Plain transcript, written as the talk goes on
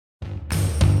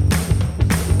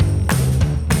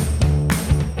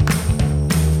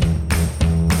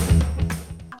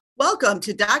Welcome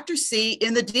to Dr. C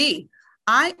in the D.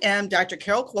 I am Dr.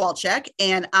 Carol Kowalczyk,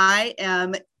 and I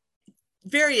am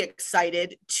very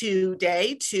excited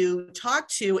today to talk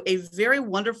to a very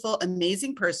wonderful,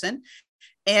 amazing person,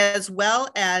 as well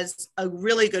as a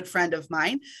really good friend of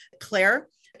mine, Claire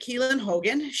Keelan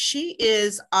Hogan. She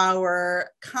is our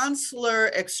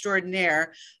counselor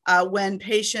extraordinaire when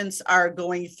patients are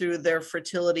going through their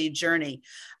fertility journey.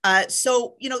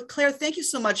 Claire, thank you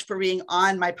so much for being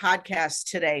on my podcast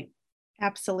today.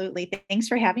 Absolutely. Thanks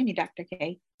for having me, Dr.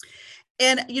 K.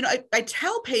 And, I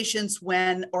tell patients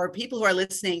or people who are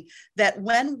listening that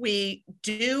when we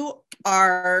do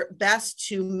our best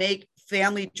to make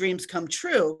family dreams come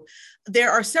true,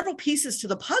 there are several pieces to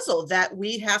the puzzle that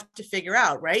we have to figure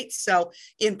out, right? So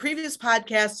in previous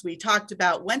podcasts, we talked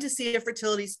about when to see a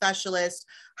fertility specialist,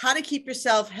 how to keep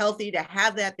yourself healthy to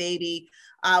have that baby,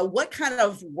 what kind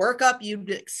of workup you'd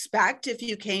expect if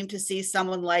you came to see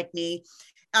someone like me.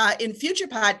 In future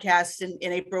podcasts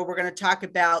in April, we're going to talk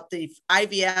about the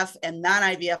IVF and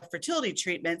non-IVF fertility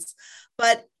treatments.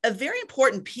 But a very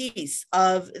important piece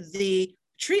of the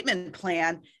treatment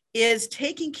plan is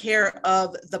taking care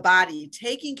of the body,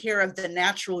 taking care of the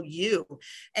natural you.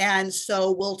 And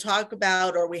so we'll talk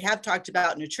about, or we have talked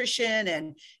about,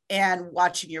 nutrition and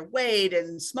watching your weight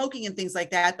and smoking and things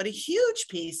like that. But a huge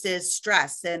piece is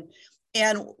stress.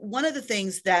 And one of the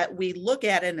things that we look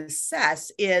at and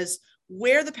assess is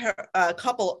where the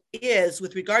couple is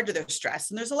with regard to their stress.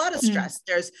 And there's a lot of stress.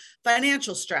 There's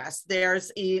financial stress,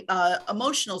 there's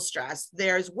emotional stress,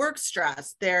 there's work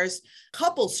stress, there's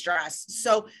couple stress.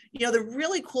 So, the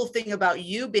really cool thing about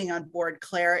you being on board,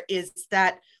 Claire, is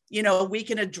that, we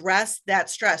can address that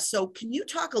stress. So can you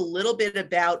talk a little bit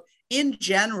about, in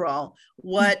general,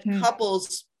 what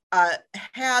couples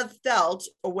have felt,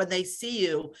 or when they see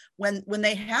you, when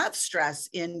they have stress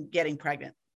in getting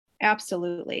pregnant?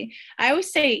 Absolutely. I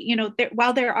always say,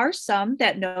 while there are some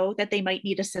that know that they might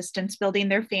need assistance building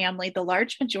their family, the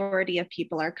large majority of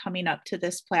people are coming up to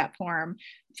this platform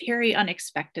very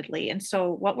unexpectedly. And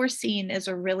so what we're seeing is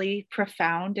a really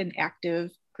profound and active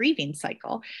grieving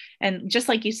cycle. And just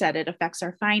like you said, it affects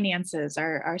our finances,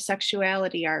 our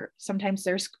sexuality, sometimes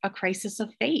there's a crisis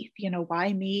of faith,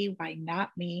 why me, why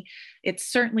not me? It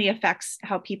certainly affects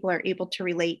how people are able to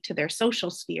relate to their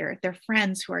social sphere, their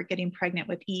friends who are getting pregnant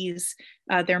with ease,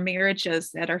 their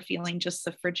marriages that are feeling just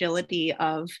the fragility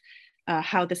of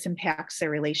how this impacts their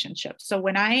relationships. So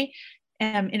when I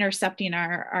am intercepting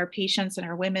our patients and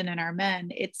our women and our men,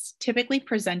 it's typically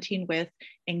presenting with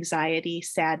anxiety,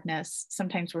 sadness.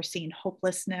 Sometimes we're seeing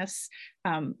hopelessness.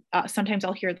 Sometimes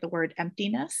I'll hear the word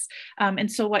emptiness.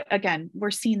 And so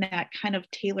we're seeing that kind of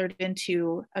tailored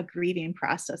into a grieving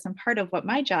process. And part of what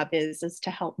my job is to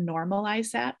help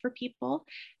normalize that for people,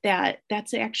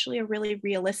 that's actually a really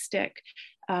realistic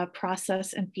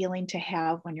process and feeling to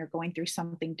have when you're going through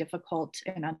something difficult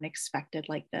and unexpected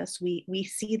like this. We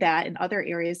see that in other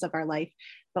areas of our life,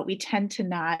 but we tend to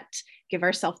not give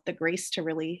ourselves the grace to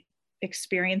really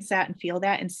experience that and feel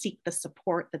that and seek the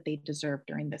support that they deserve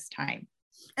during this time.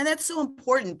 And that's so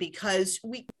important because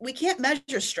we can't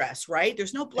measure stress, right?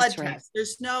 There's no blood test.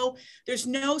 There's no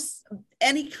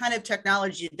any kind of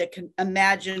technology that can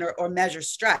imagine or measure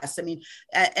stress. I mean,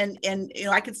 and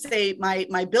I could say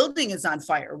my building is on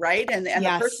fire, right? And yes.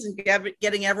 The person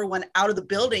getting everyone out of the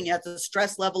building at the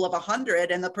stress level of 100,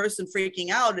 and the person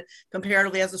freaking out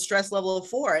comparatively has a stress level of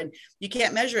 4, and you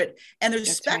can't measure it. And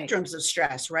there's spectrums of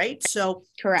stress, right? So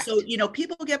correct. So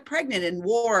people get pregnant in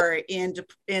war, in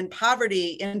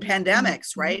poverty, in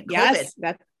pandemics, right? Yes,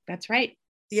 that's right.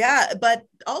 Yeah, but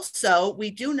also we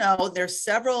do know there's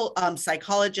several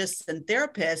psychologists and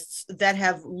therapists that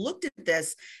have looked at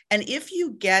this. And if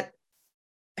you get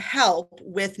help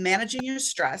with managing your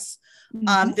stress,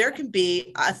 there can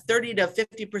be a 30 to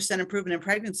 50% improvement in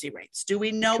pregnancy rates. Do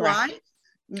we know why?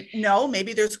 No,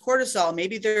 maybe there's cortisol,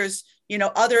 maybe there's,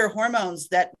 other hormones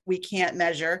that we can't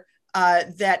measure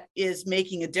that is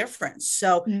making a difference.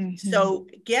 So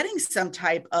getting some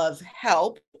type of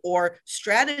help or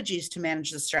strategies to manage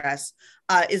the stress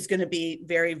is going to be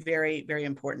very, very, very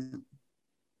important.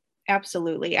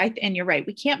 Absolutely. And you're right.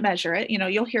 We can't measure it.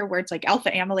 You'll hear words like alpha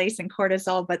amylase and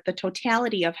cortisol, but the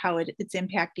totality of how it's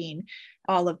impacting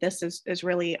all of this is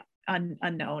really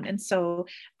unknown. And so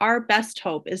our best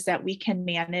hope is that we can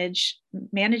manage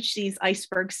these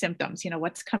iceberg symptoms,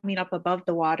 what's coming up above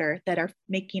the water that are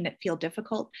making it feel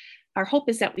difficult. Our hope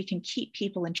is that we can keep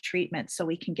people in treatment so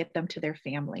we can get them to their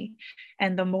family.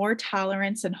 And the more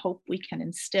tolerance and hope we can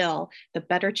instill, the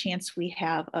better chance we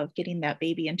have of getting that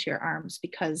baby into your arms,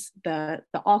 because the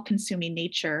all-consuming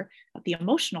nature of the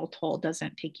emotional toll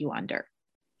doesn't take you under.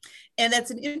 And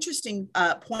that's an interesting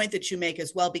point that you make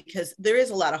as well, because there is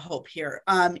a lot of hope here.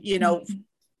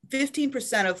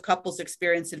 15% of couples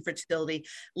experience infertility,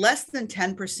 less than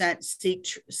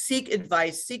 10% seek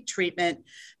advice, seek treatment.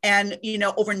 And,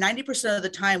 over 90% of the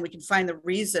time we can find the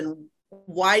reason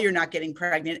why you're not getting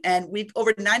pregnant. And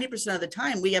over 90% of the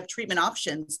time, we have treatment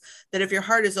options that if your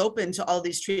heart is open to all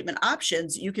these treatment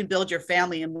options, you can build your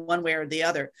family in one way or the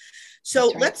other.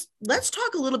 So right. let's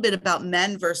talk a little bit about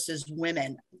men versus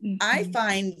women. I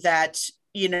find that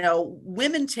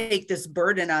women take this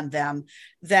burden on them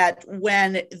that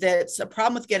when that's a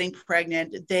problem with getting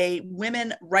pregnant,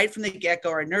 women right from the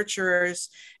get-go are nurturers,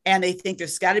 and they think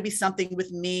there's got to be something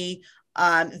with me.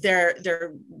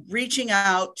 They're reaching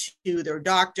out to their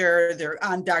doctor. They're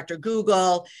on Dr.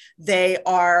 Google. They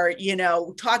are,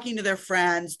 talking to their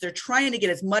friends. They're trying to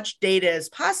get as much data as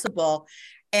possible.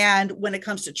 And when it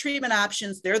comes to treatment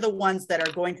options, they're the ones that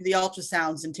are going to the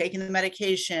ultrasounds and taking the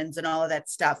medications and all of that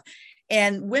stuff.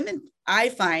 And women, I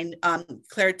find,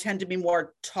 Claire, tend to be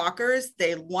more talkers.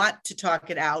 They want to talk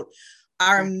it out.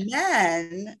 Our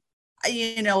men,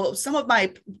 some of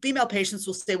my female patients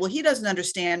will say, well, he doesn't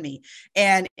understand me,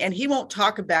 and he won't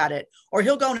talk about it, or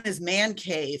he'll go in his man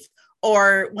cave,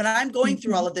 or when I'm going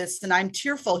through all of this and I'm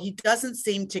tearful, he doesn't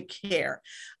seem to care.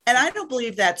 And I don't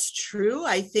believe that's true.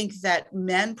 I think that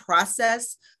men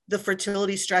process the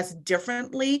fertility stress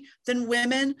differently than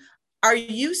women. Are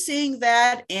you seeing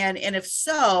that? And if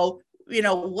so,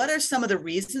 what are some of the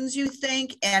reasons you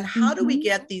think, and how do we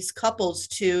get these couples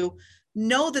to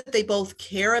know that they both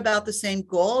care about the same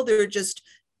goal? They're just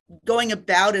going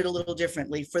about it a little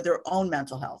differently for their own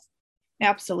mental health.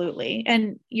 Absolutely.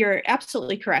 And you're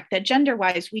absolutely correct that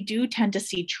gender-wise, we do tend to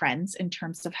see trends in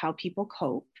terms of how people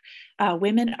cope.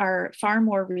 Women are far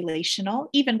more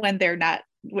relational, even when they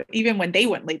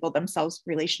wouldn't label themselves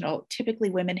relational.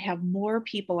 Typically, women have more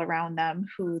people around them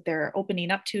who they're opening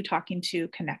up to, talking to,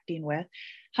 connecting with.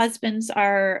 Husbands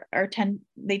tend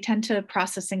to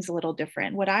process things a little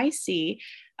different. What I see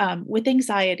with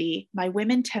anxiety, my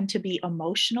women tend to be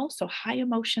emotional, so high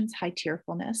emotions, high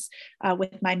tearfulness.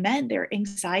 With my men, their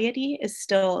anxiety is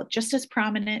still just as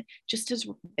prominent, just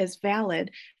as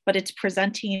valid, but it's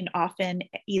presenting often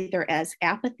either as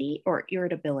apathy or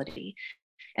irritability.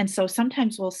 And so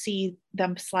sometimes we'll see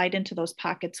them slide into those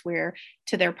pockets where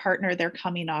to their partner, they're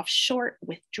coming off short,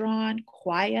 withdrawn,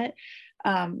 quiet.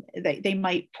 They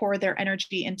might pour their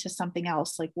energy into something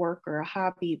else like work or a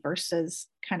hobby versus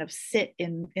kind of sit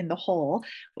in the hole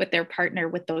with their partner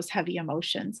with those heavy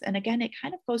emotions. And again, it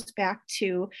kind of goes back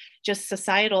to just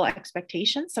societal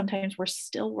expectations. Sometimes we're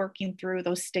still working through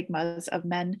those stigmas of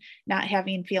men not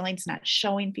having feelings, not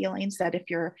showing feelings, that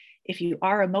if you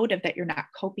are emotive, that you're not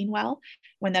coping well,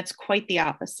 when that's quite the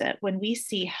opposite. When we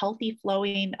see healthy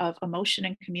flowing of emotion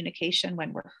and communication,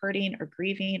 when we're hurting or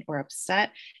grieving or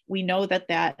upset, we know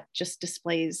that just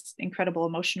displays incredible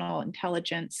emotional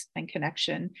intelligence and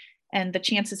connection. And the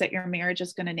chances that your marriage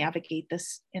is going to navigate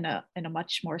this in a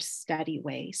much more steady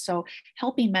way. So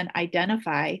helping men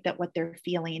identify that what they're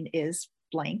feeling is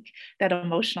blank, that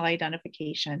emotional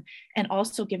identification, and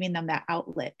also giving them that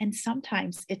outlet. And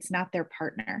sometimes it's not their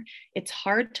partner. It's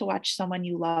hard to watch someone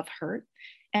you love hurt,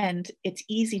 and it's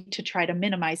easy to try to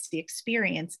minimize the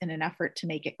experience in an effort to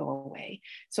make it go away.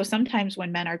 So sometimes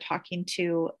when men are talking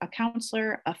to a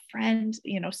counselor, a friend,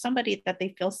 somebody that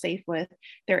they feel safe with,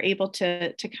 they're able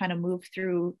to kind of move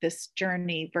through this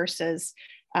journey versus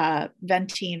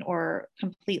venting or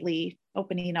completely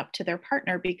opening up to their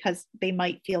partner, because they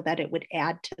might feel that it would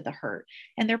add to the hurt.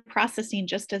 And they're processing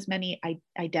just as many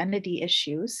identity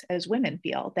issues as women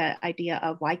feel. That idea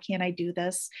of, why can't I do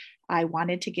this? I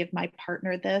wanted to give my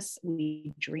partner this.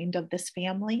 We dreamed of this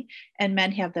family. And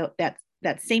men have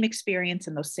that same experience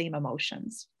and those same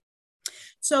emotions.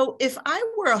 So if I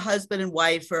were a husband and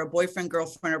wife, or a boyfriend,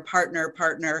 girlfriend, or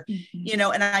partner,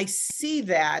 and I see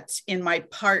that in my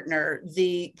partner,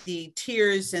 the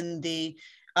tears and the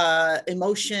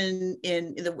emotion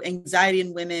in the anxiety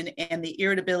in women and the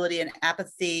irritability and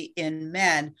apathy in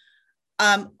men,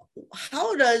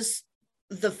 how does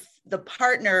the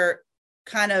partner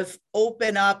kind of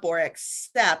open up or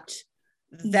accept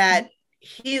that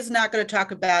he is not going to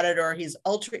talk about it, or he's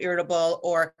ultra irritable,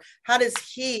 or how does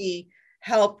he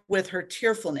help with her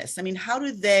tearfulness? I mean, how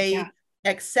do they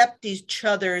accept each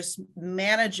other's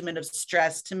management of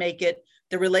stress to make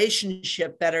the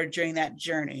relationship better during that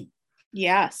journey?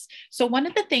 Yes. So one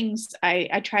of the things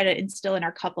I try to instill in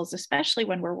our couples, especially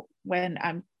when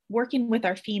I'm working with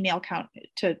our female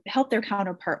to help their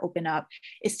counterpart open up,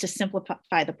 is to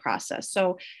simplify the process.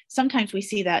 So sometimes we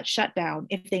see that shutdown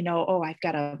if they know, oh, I've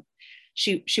got to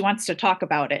she wants to talk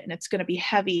about it and it's going to be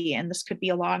heavy and this could be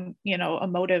a long,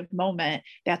 emotive moment.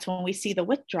 That's when we see the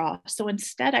withdrawal. So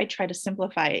instead I try to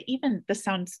simplify it. Even this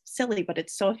sounds silly, but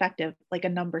it's so effective, like a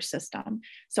number system.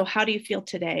 So how do you feel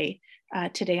today?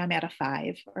 Today I'm at a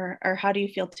 5, or how do you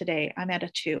feel today? I'm at a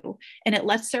 2. And it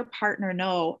lets their partner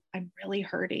know, I'm really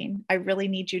hurting. I really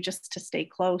need you just to stay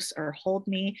close or hold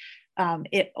me.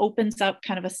 It opens up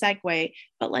kind of a segue,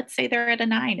 but let's say they're at a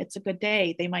 9, it's a good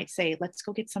day. They might say, let's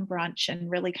go get some brunch, and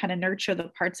really kind of nurture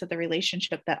the parts of the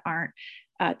relationship that aren't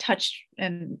touched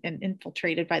and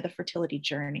infiltrated by the fertility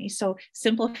journey. So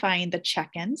simplifying the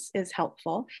check-ins is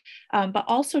helpful, but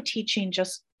also teaching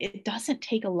it doesn't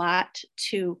take a lot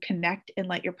to connect and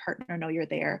let your partner know you're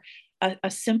there.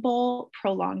 A simple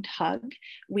prolonged hug.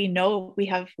 We know we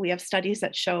have studies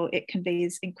that show it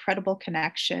conveys incredible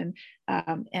connection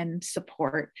and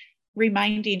support.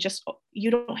 Reminding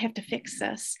you don't have to fix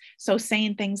this. So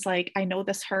saying things like, I know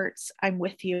this hurts, I'm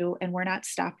with you, and we're not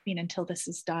stopping until this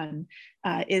is done,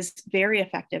 is very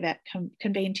effective at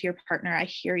conveying to your partner, I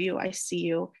hear you, I see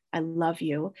you, I love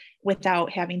you,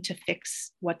 without having to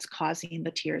fix what's causing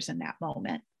the tears in that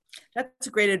moment. That's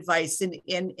great advice.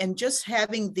 And just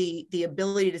having the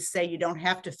ability to say, you don't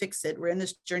have to fix it. We're in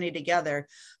this journey together.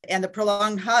 And the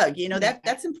prolonged hug,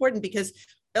 that's important, because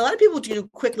a lot of people do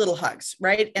quick little hugs,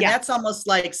 right? And that's almost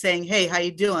like saying, hey, how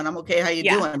you doing? I'm okay. How you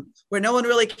doing? Where no one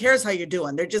really cares how you're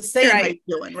doing. They're just saying how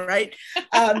you're doing, right?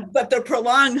 But the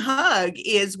prolonged hug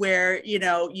is where,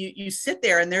 you sit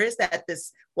there and there is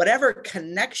this whatever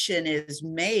connection is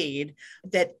made,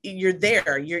 that you're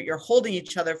there, you're holding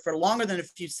each other for longer than a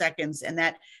few seconds. And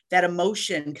that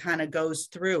emotion kind of goes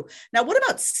through. Now, what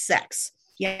about sex?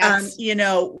 Yes.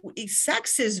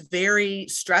 Sex is very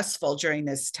stressful during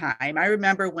this time. I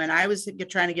remember when I was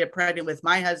trying to get pregnant with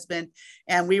my husband,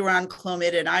 and we were on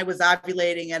Clomid, and I was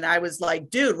ovulating, and I was like,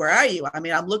 dude, where are you? I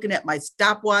mean, I'm looking at my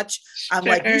stopwatch. I'm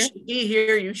like, you should be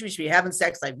here. You should be having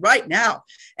sex like right now.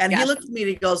 And he looked at me and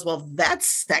he goes, well,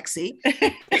 that's sexy.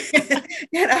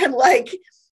 And I'm like,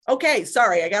 okay,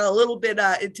 sorry, I got a little bit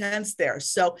intense there.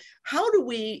 So how do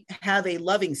we have a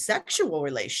loving sexual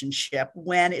relationship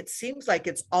when it seems like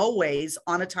it's always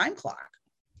on a time clock?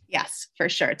 Yes, for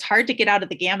sure. It's hard to get out of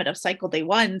the gamut of cycle day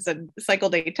 1s and cycle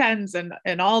day 10s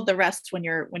and all the rest when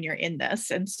you're in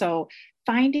this. And so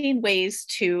finding ways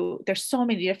there's so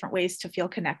many different ways to feel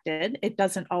connected. It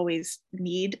doesn't always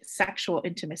need sexual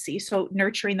intimacy. So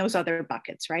nurturing those other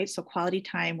buckets, right? So quality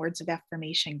time, words of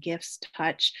affirmation, gifts,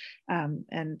 touch,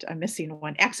 and I'm missing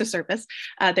one, acts of service.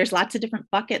 There's lots of different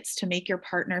buckets to make your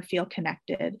partner feel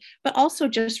connected, but also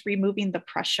just removing the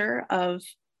pressure of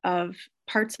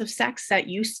parts of sex that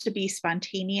used to be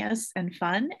spontaneous and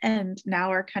fun and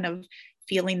now are kind of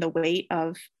feeling the weight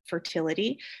of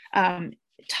fertility.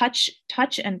 Touch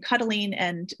and cuddling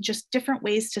and just different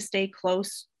ways to stay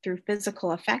close through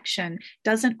physical affection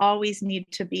doesn't always need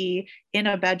to be in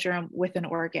a bedroom with an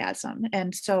orgasm.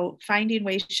 And so finding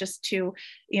ways just to,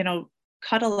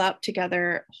 cuddle up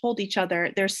together, hold each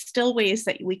other. There's still ways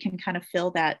that we can kind of fill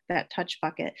that touch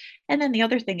bucket. And then the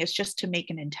other thing is just to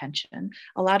make an intention.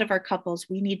 A lot of our couples,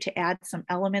 we need to add some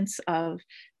elements of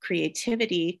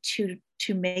creativity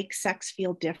to make sex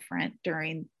feel different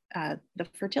during the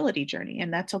fertility journey.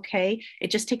 And that's okay. It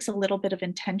just takes a little bit of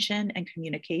intention and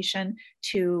communication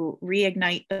to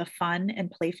reignite the fun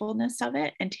and playfulness of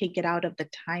it and take it out of the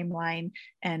timeline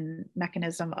and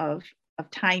mechanism of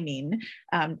timing,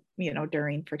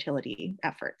 during fertility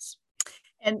efforts.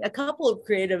 And a couple of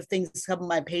creative things some of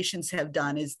my patients have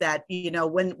done is that,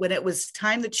 when it was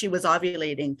time that she was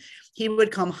ovulating, he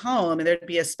would come home and there'd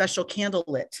be a special candle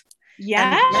lit.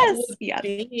 Yes.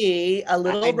 Be a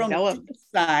little romantic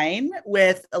sign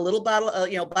with a little bottle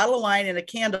of wine, and a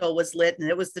candle was lit, and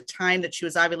it was the time that she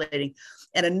was ovulating.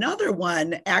 And another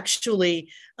one actually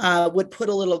would put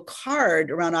a little card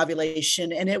around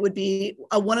ovulation, and it would be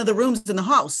one of the rooms in the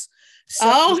house.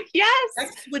 So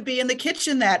sex would be in the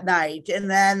kitchen that night. And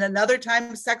then another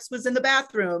time sex was in the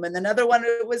bathroom. And another one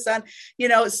it was on,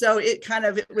 so it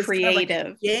was creative kind of like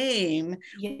a game.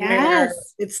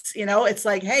 Yes. It's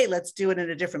like, hey, let's do it in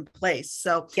a different place.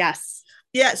 So yes.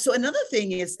 Yeah. So another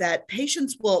thing is that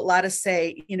patients will a lot of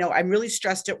say, I'm really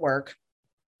stressed at work.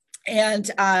 And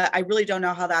I really don't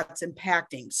know how that's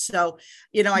impacting. So,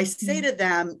 I say to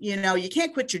them, you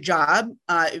can't quit your job.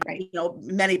 Right.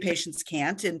 Many patients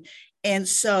can't. And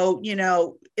so,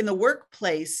 in the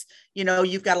workplace,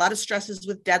 you've got a lot of stresses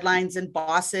with deadlines and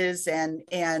bosses and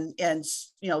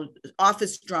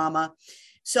office drama.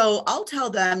 So I'll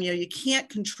tell them, you can't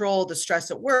control the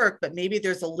stress at work, but maybe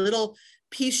there's a little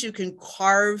piece you can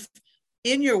carve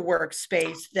in your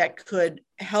workspace that could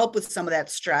help with some of that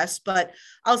stress. But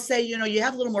I'll say, you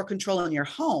have a little more control in your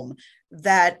home,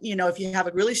 that, if you have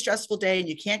a really stressful day and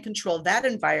you can't control that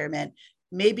environment,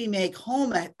 maybe make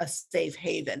home a safe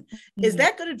haven. Is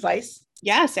that good advice?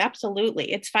 Yes,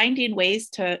 absolutely. It's finding ways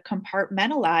to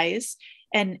compartmentalize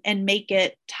and make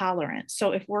it tolerant.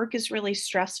 So if work is really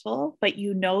stressful, but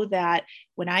you know that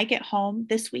when I get home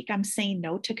this week, I'm saying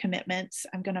no to commitments.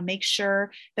 I'm going to make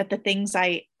sure that the things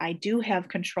I do have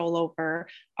control over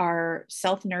are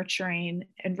self-nurturing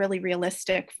and really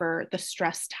realistic for the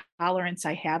stress tolerance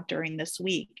I have during this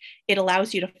week. It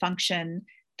allows you to function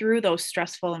through those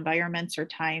stressful environments or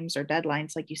times or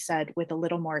deadlines, like you said, with a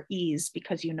little more ease,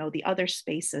 because you know the other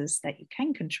spaces that you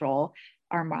can control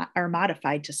are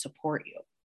modified to support you.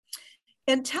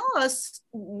 And tell us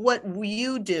what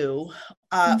you do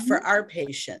for our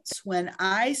patients. When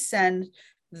I send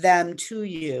them to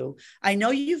you, I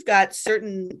know you've got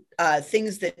certain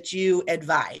things that you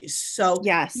advise. So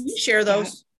yes, can you share those?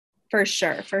 Yeah. For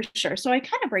sure. So I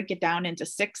kind of break it down into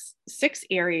six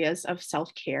areas of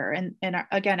self-care. And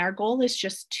again, our goal is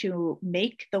just to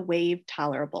make the wave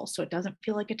tolerable. So it doesn't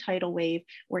feel like a tidal wave.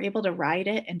 We're able to ride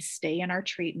it and stay in our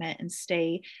treatment and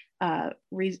stay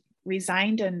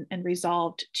resigned and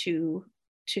resolved to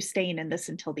staying in this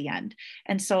until the end.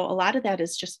 And so a lot of that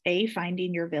is just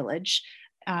finding your village.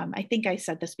 I think I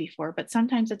said this before, but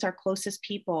sometimes it's our closest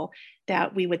people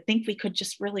that we would think we could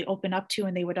just really open up to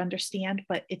and they would understand,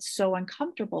 but it's so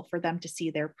uncomfortable for them to see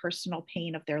their personal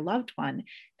pain of their loved one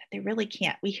that they really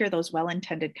can't. We hear those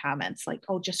well-intended comments like,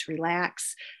 oh, just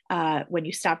relax. When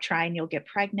you stop trying, you'll get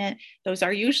pregnant. Those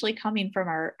are usually coming from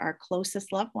our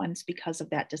closest loved ones because of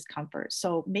that discomfort.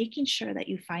 So making sure that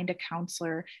you find a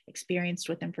counselor experienced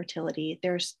with infertility.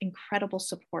 There's incredible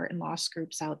support in loss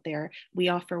groups out there. We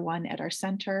offer one at our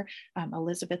center.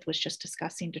 Elizabeth was just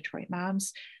discussing Detroit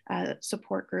Moms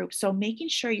support group. So making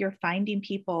sure you're finding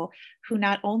people who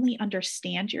not only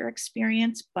understand your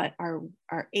experience, but are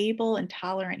able and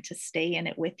tolerant to stay in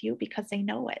it with you because they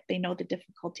know it. They know the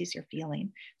difficulties you're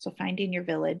feeling. So finding your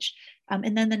village.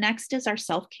 And then the next is our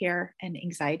self-care and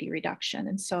anxiety reduction.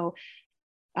 And so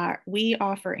we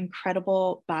offer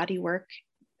incredible body work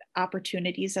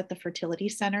opportunities at the fertility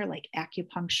center, like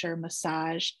acupuncture,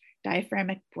 massage,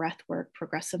 diaphragmatic breath work,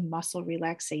 progressive muscle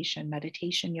relaxation,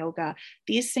 meditation, yoga.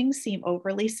 These things seem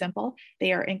overly simple.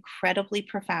 They are incredibly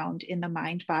profound in the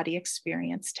mind-body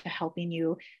experience to helping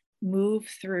you move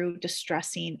through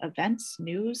distressing events,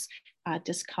 news,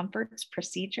 discomforts,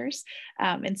 procedures.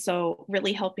 And so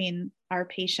really helping our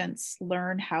patients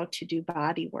learn how to do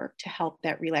body work to help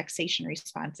that relaxation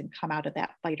response and come out of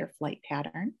that fight or flight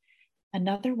pattern.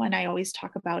 Another one I always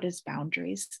talk about is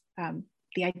boundaries.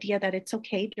 The idea that it's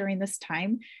okay during this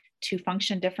time to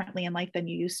function differently in life than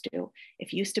you used to.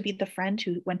 If you used to be the friend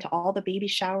who went to all the baby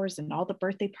showers and all the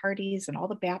birthday parties and all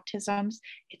the baptisms,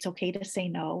 it's okay to say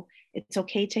no. It's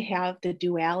okay to have the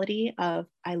duality of,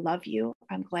 I love you.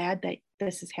 I'm glad that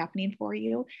this is happening for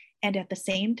you. And at the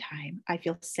same time, I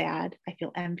feel sad. I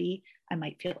feel envy. I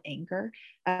might feel anger.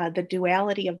 The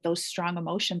duality of those strong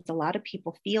emotions, a lot of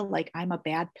people feel like I'm a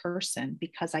bad person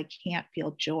because I can't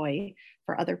feel joy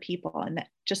for other people, and that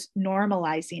just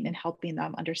normalizing and helping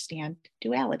them understand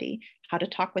duality, how to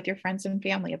talk with your friends and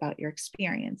family about your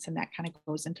experience. And that kind of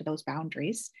goes into those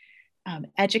boundaries.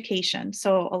 Education.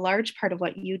 So a large part of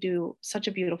what you do such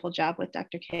a beautiful job with,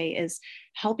 Dr. K, is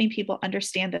helping people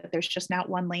understand that there's just not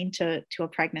one lane to a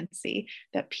pregnancy,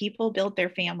 that people build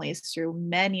their families through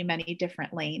many, many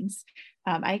different lanes.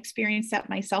 I experienced that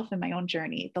myself in my own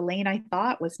journey. The lane I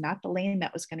thought was not the lane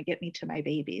that was going to get me to my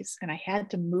babies. And I had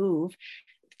to move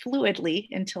fluidly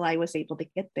until I was able to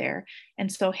get there.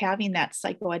 And so having that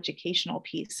psychoeducational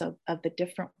piece of the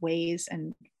different ways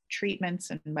and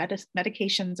treatments and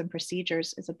medications and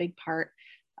procedures is a big part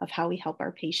of how we help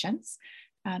our patients.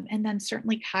 And then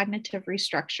certainly cognitive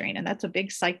restructuring, and that's a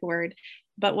big psych word,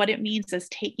 but what it means is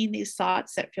taking these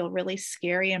thoughts that feel really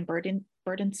scary and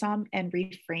burdensome and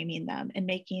reframing them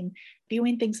and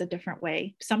viewing things a different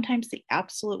way. Sometimes the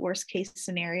absolute worst case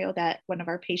scenario that one of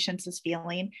our patients is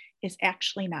feeling is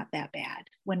actually not that bad.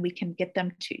 When we can get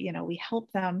them to, we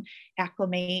help them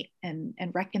acclimate and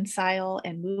reconcile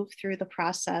and move through the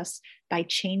process by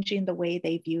changing the way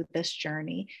they view this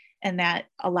journey. And that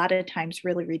a lot of times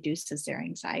really reduces their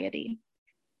anxiety.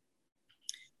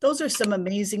 Those are some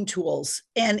amazing tools.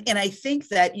 And I think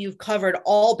that you've covered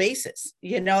all bases,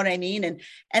 you know what I mean? And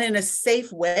in a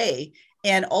safe way,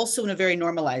 and also in a very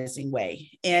normalizing way.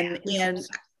 And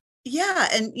yeah.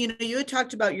 And, you had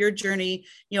talked about your journey,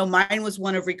 mine was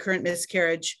one of recurrent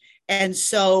miscarriage. And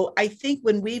so I think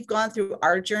when we've gone through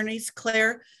our journeys,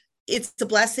 Claire, it's a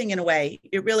blessing in a way.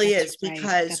 It really That's is, right.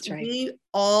 because That's right. we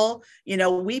all,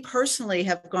 we personally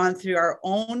have gone through our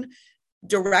own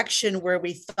direction where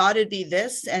we thought it'd be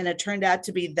this and it turned out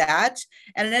to be that,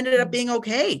 and it ended up being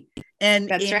okay.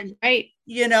 That's And right.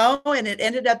 and it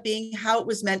ended up being how it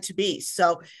was meant to be.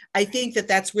 So I think that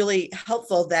that's really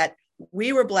helpful, that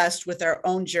we were blessed with our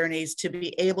own journeys to be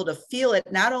able to feel it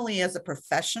not only as a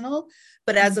professional,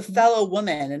 but as a fellow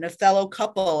woman and a fellow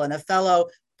couple and a fellow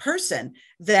person,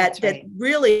 that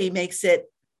really makes it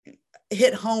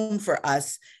hit home for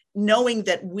us, knowing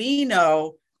that we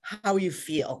know how you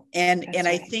feel. And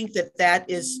I think that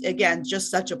is, again, just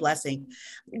such a blessing.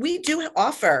 We do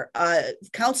offer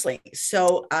counseling.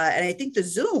 So, and I think the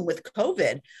Zoom with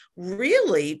COVID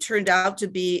really turned out to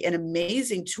be an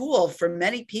amazing tool for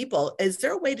many people. Is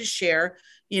there a way to share,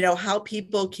 how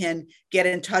people can get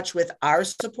in touch with our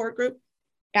support group?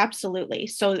 Absolutely.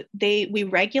 So we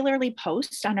regularly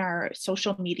post on our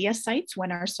social media sites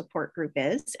when our support group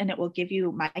is, and it will give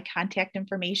you my contact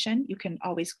information. You can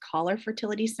always call our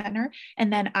fertility center.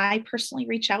 And then I personally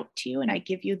reach out to you and I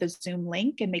give you the Zoom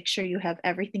link and make sure you have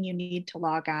everything you need to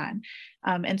log on.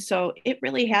 And so it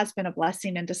really has been a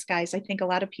blessing in disguise. I think a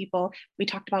lot of people, we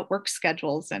talked about work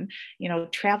schedules and,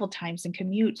 travel times and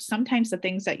commute. Sometimes the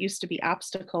things that used to be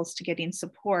obstacles to getting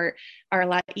support are a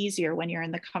lot easier when you're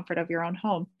in the comfort of your own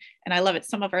home. And I love it.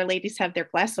 Some of our ladies have their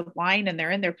glass of wine and they're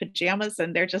in their pajamas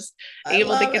and they're just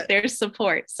able to get their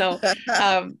support. So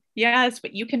yes,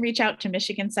 but you can reach out to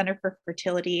Michigan Center for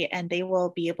Fertility and they will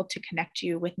be able to connect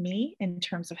you with me in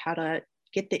terms of how to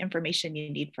get the information you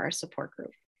need for our support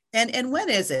group. And when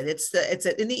is it? It's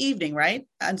in the evening, right?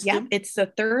 Yeah, it's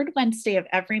the third Wednesday of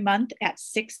every month at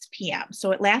 6 p.m.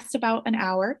 So it lasts about an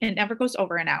hour. It never goes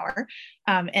over an hour.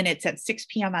 And it's at 6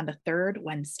 p.m. on the third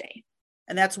Wednesday.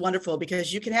 And that's wonderful,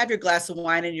 because you can have your glass of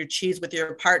wine and your cheese with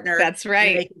your partner. That's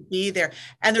right. They can be there.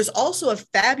 And there's also a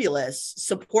fabulous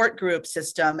support group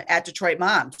system at Detroit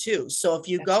Mom too. So if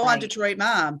you go on Detroit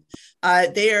Mom,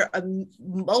 there are a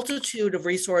multitude of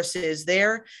resources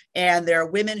there, and there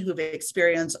are women who've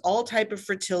experienced all type of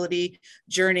fertility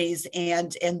journeys,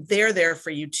 and they're there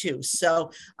for you too.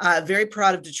 So very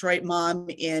proud of Detroit Mom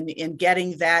in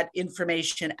getting that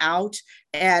information out,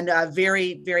 and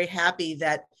very, very happy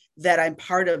that I'm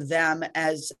part of them,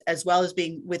 as well as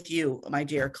being with you, my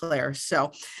dear Claire.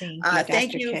 So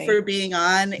thank you for being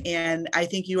on. And I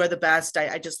think you are the best.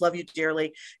 I just love you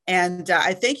dearly. And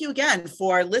I thank you again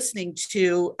for listening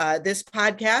to this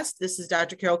podcast. This is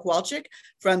Dr. Carol Kowalczyk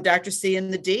from Dr. C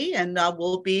and the D, and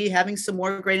we'll be having some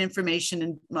more great information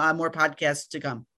and more podcasts to come.